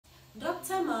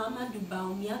Dr.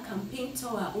 Bawumia campaign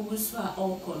tour Ubuswa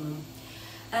Okono.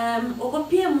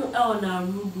 Ogopiemu na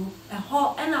rugu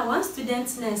and one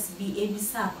student nurse be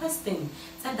ebisa question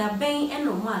said that ben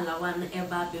eno mo Alawa na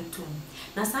eba betum.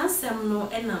 Na sansem no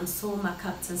enam so ma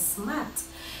Captain Smart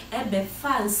ebe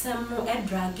fan sem no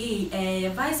dragi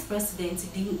vice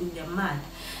president din in the mad.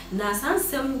 Na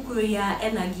sansem kuya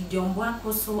ena Gideon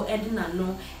Boako so edina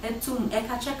no etum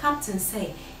ekache captain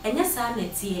say enye sa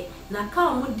netie na ka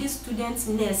omo di student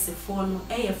nurse for no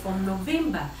from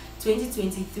November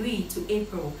 2023 to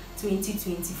April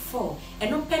 2024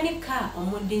 and no penny car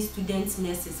on Monday student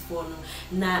nurses for no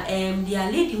na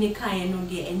their lady ne car no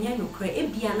de enye no kre e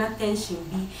bia na tension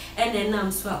bi and then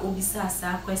am so obisa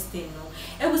sa question no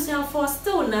e busia for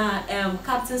still na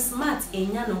Captain Smart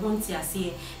enya no honti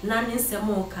ase na ne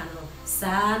nsemo ka no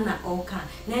sa na oka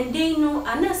na ndey no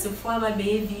anase for aba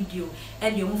be video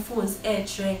e de phones e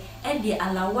tre e de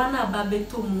Alawa na ba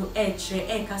betom e tre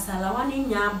e kasa Alawa ne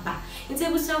nya ba nti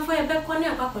busia for ebe ko ne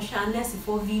akwakohwa anase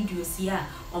for videos ya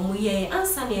omo ye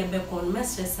answer na ebe ko no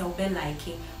message se obe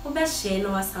like obe share no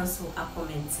asanso a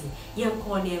comment yen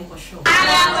ko ne enko show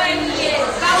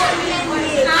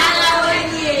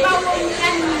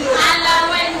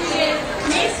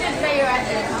This is very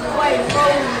urgent.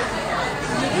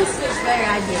 This is very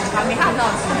urgent. I mean, how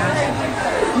does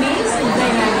This is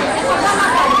very urgent.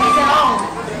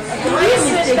 This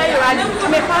is very urgent.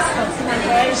 I'm a passport.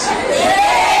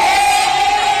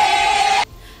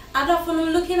 Adafunu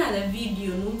looking at the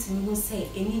video, noting who say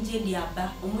any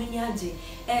jediaba, omunyaje,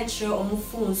 share on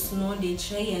phones, no they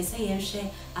tray and say and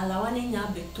share Alawa nya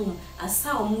betum, asa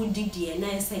omu didi and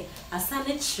I say asa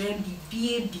net share be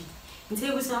baby.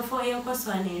 Until we some for your cost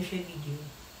one video.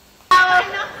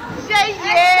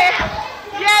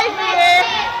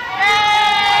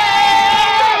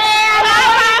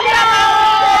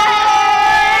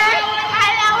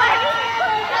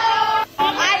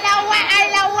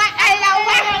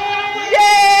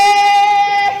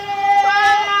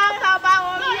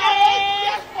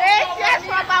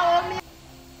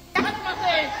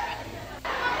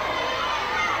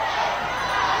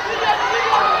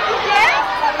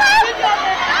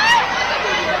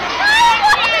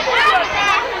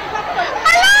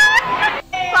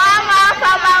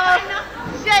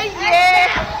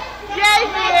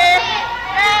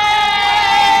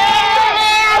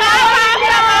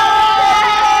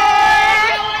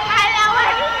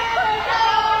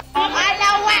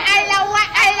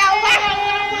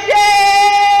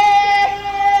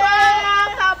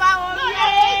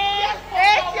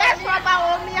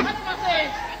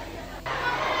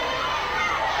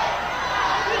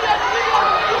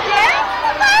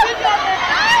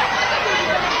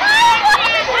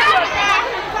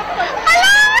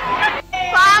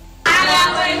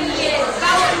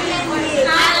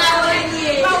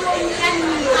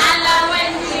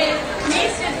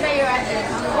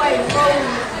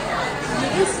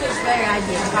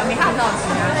 I mean, how does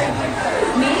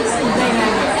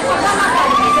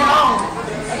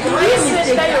This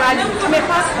is very urgent. I'm a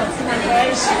passport.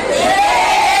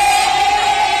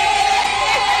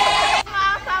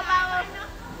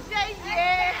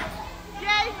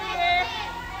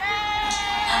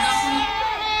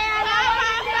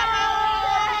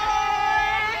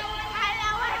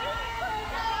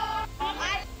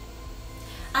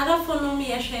 Adafunu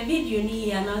me share video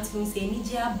ni announcement say ni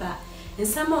jiaba.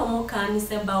 Nsama omo kan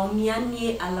se Bawumia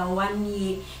nie Alawa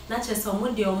nie na chese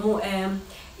omo de omo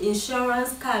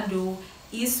insurance card o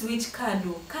e-switch card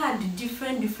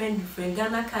different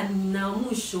Ghana card na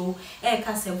omo show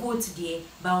ka se vote de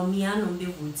Bawumia no be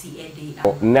vote e dey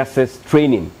nurses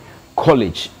training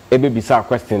college ebe bisa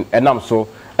question enam so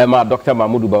ma Dr.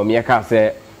 Bawumia ka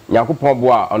se Yakupon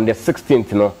boa on the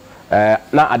 16th no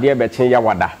na ade be chen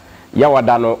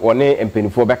yawada no one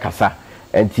empenifo be kasa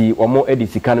enti omo edi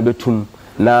sika no betum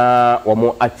na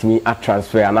omo atimi a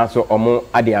transfer anaso omo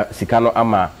ade sika no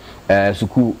ama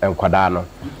suku enkwada no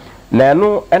na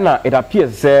no na it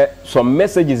appears say some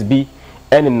messages be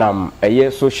eninam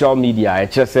social media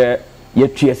se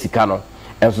yetua sika no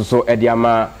enso so ede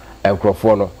ama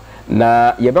enkrofo no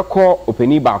na yebekọ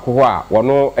openi ba ko ho a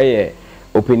wono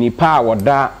openi pa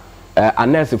woda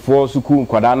anese for suku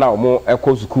enkwada na omo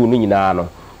ekọ suku no nyina no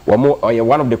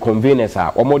one of the conveners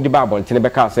omo di ba bontene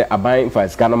beka say aban fa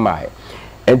sika no mai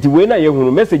enti we na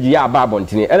yehunu message ya ba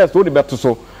bontene ene so de beto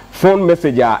so phone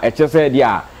message say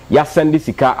dia ya send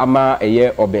sika ama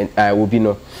obi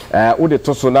no wo de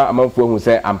to so na amanfo hu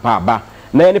say ampa ba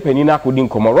na ene panina akodi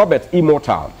nkomo Robert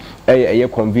Immortal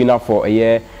convener for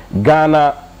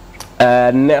Ghana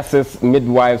Nurses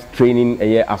Midwives Training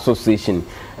Association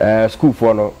school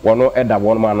for no wono eda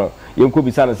one man no yenko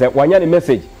bisa no say wanya the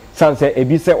message sanse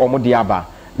ebi se omo de aba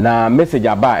na message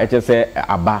aba eche se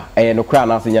aba no kra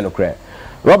na se nya no kra.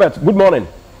 Robert, good morning.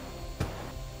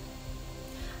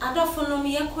 Adofonom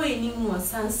yekọ enimu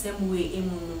osansem we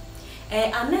emu.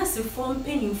 Anese form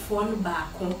penifo no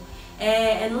baako.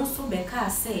 Eno so beka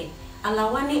se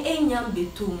Alawa ne enyam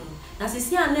betum. Na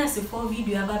sisi anese for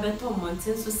video ababeto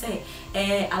monten so say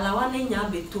Alawa ne nya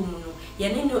betum no. Ye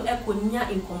ne no ekonya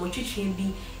inkomotwetwe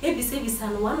bi ebise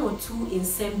no 1 or 2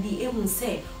 nsem bi ehun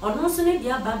say ono so ne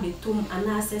dia ba betum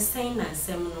anase sen na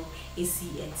nsem no esi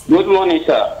eti. Good morning,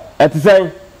 sir. Eti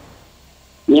sen.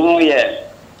 New year.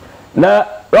 Na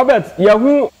Robert,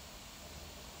 yahu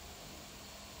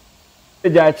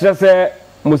eja kire se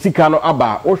musika no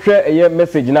aba wo hwe eye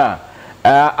message na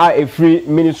a free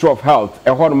Ministry of Health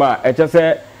ehonma eche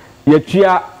se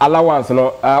yetua allowance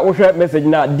no wo hwe message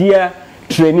na dear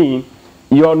trainee,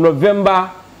 your November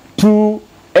to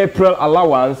April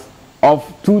allowance of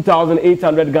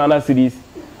 2,800 Ghana cedis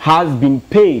has been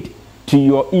paid to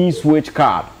your e-switch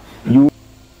card. You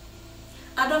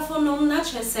Adofonom na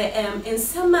chese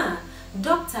ensema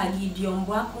Dr. Gideon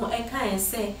Bwako eka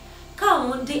say ka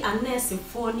wonde anese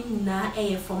for ni na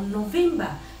from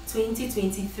November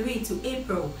 2023 to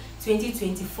April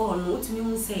 2024 no utumi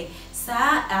hu say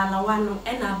sa Alawa no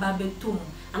ena babetum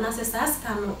anase sa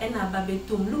ska no ena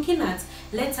babetum looking at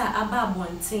letter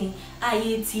ababonten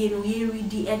ayetie no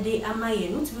yeridi ede amaye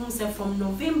no utumi hu say from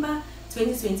November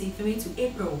 2023 to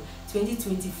April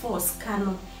 2024 ska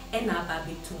no ena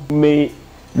babetum. May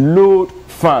load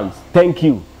funds. Thank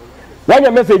you. What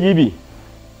your message, EB?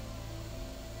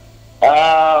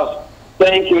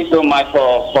 Thank you so much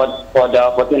for the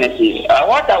opportunity.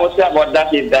 What I would say about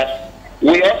that is that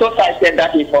we also cited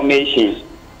that information.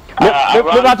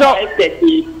 Around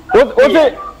 5:30.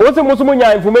 What's the most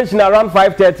information around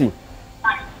 5:30?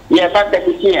 Yeah,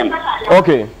 5:30 p.m.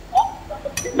 Okay.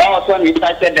 That was when we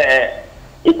cited the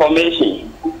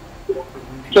information.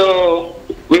 So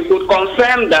we could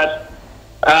confirm that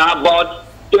about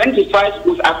 25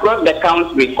 schools across the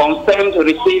country confirmed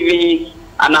receiving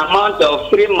an amount of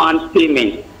 3 months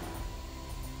payment,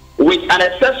 with an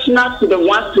exceptional to the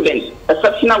one student,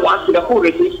 who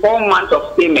received 4 months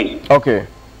of payment. Okay.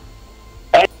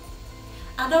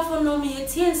 Adofonom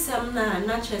yetie nsem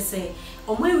na chese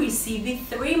omo receive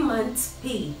 3 months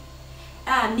pay.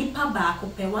 Nipa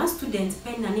baako pe one student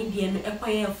pay na ne de no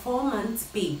ekoye 4 months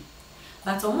pay.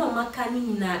 But omo maka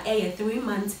ni na 3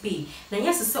 months pay. Na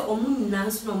yes se omo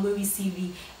nyina so no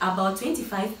receive about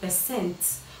 25%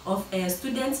 of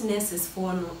student nurses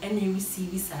for no and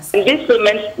receive this. This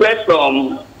payment spread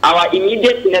from our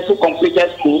immediate nurse who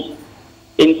completed school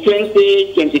in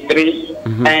 2023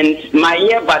 and my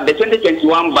year but the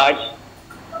 2021 batch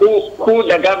who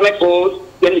the government owes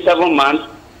 27 months,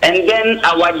 and then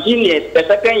our juniors, the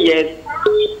second years,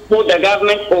 who the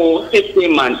government owes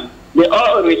 16 months. They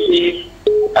all receive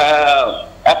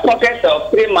a pocket of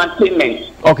 3 month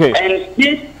payments. Okay. And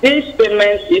this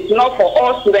payment is not for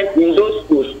all students in those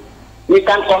schools. We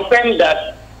can confirm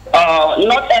that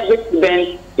not every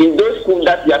student in those schools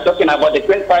that we are talking about, the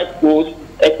 25 schools,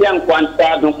 Etienne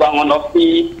Kwanta,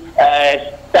 Dunkwangonofi,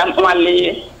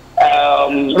 Tampali,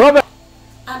 Robert.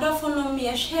 Adofonom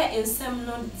ye share ensem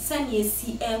no sanye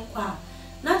si ekwa.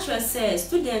 Natural say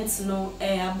students no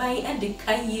abai e de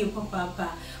kaye papa.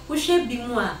 Wo hwe bi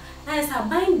mu a na is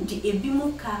abai de ebi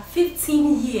mu ka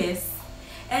 15 years.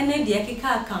 Ene de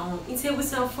ekeka aka ho. Nti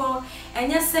ebusan for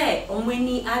enye say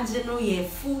omweni age no ye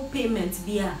full payment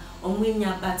bia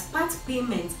omwenya, but part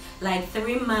payment like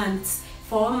 3 months,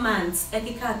 4 months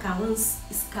ekeka aka ho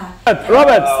iska.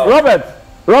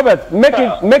 Robert,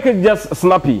 make it just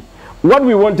snappy. What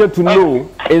we wanted to know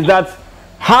is that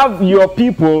have your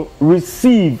people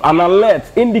receive an alert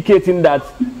indicating that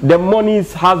the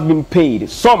monies has been paid?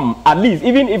 Some, at least,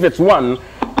 even if it's one,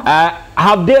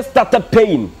 have they started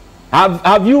paying?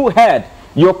 Have you heard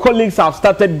your colleagues have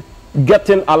started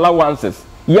getting allowances?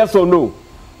 Yes or no?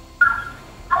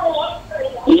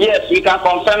 Yes, we can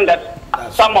confirm that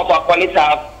some of our colleagues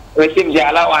have received their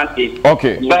allowances.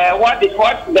 Okay. But what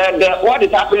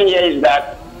is happening here is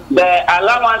that the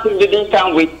allowances didn't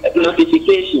come with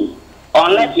notification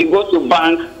unless you go to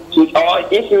bank or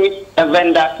if you reach a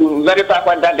vendor to verify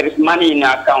that there is money in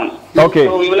your account. Okay.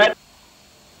 So we will let.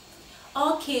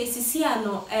 Okay, sisi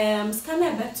ano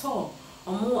scanner beto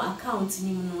omo account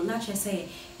ni mu na che say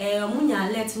munya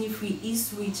alert ni free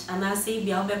e-switch and I say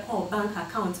be call bank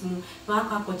account mu na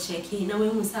akwa check na we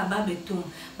hu say aba betum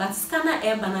but scanner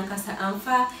e banakasa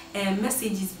amfa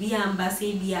messages be amba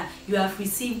say bia you have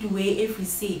received way every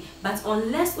say but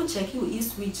unless we check you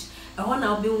e-switch one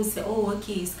now be say oh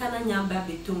okay scanner nyamba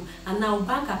betum and now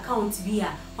bank account bia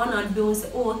one now be say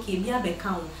oh okay bia be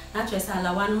count na trust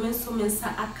Alawa no menso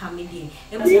mensa akamede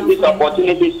use this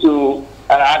opportunity to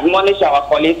admonish our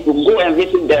colleagues to go and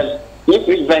visit them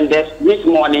e-switch vendors this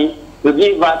morning to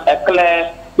give us a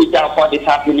clear picture of what is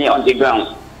happening on the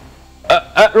ground.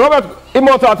 Robert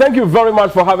Immortal, thank you very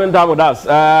much for having time with us.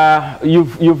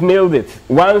 You've nailed it.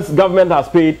 Once government has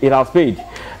paid, it has paid.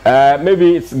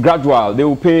 Maybe it's gradual. They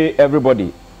will pay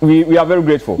everybody. We are very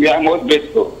grateful. We are most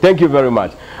grateful. Thank you very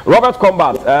much. Robert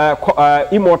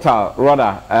Combat, Immortal,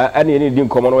 rather, any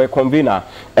common convener,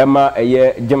 Emma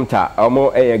Jimta,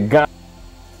 Omo Gan.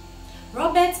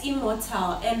 Robert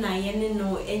Immortal ena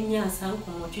no enya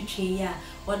sanko twetwe ya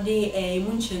ode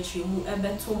munchechwe mu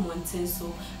ebeto monten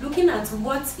so looking at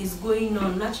what is going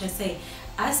on naturally say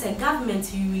as a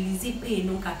government you release pay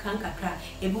no kakra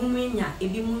ebununya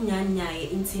ebimunya nyae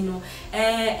intino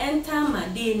enter ma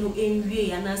de no enwie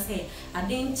ya na say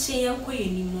ade nche yenkoye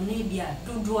ni mu na bia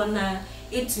dodo na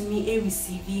etumi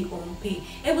receive on pay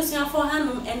ebusia for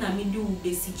hanum ena medu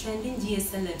besi trending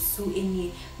GSL so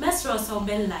eni mesro so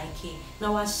ben like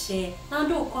na wa share na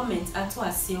do comment ato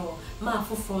ase o ma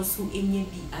foforo so enye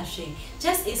bi ahwe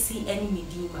just see any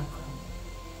media makro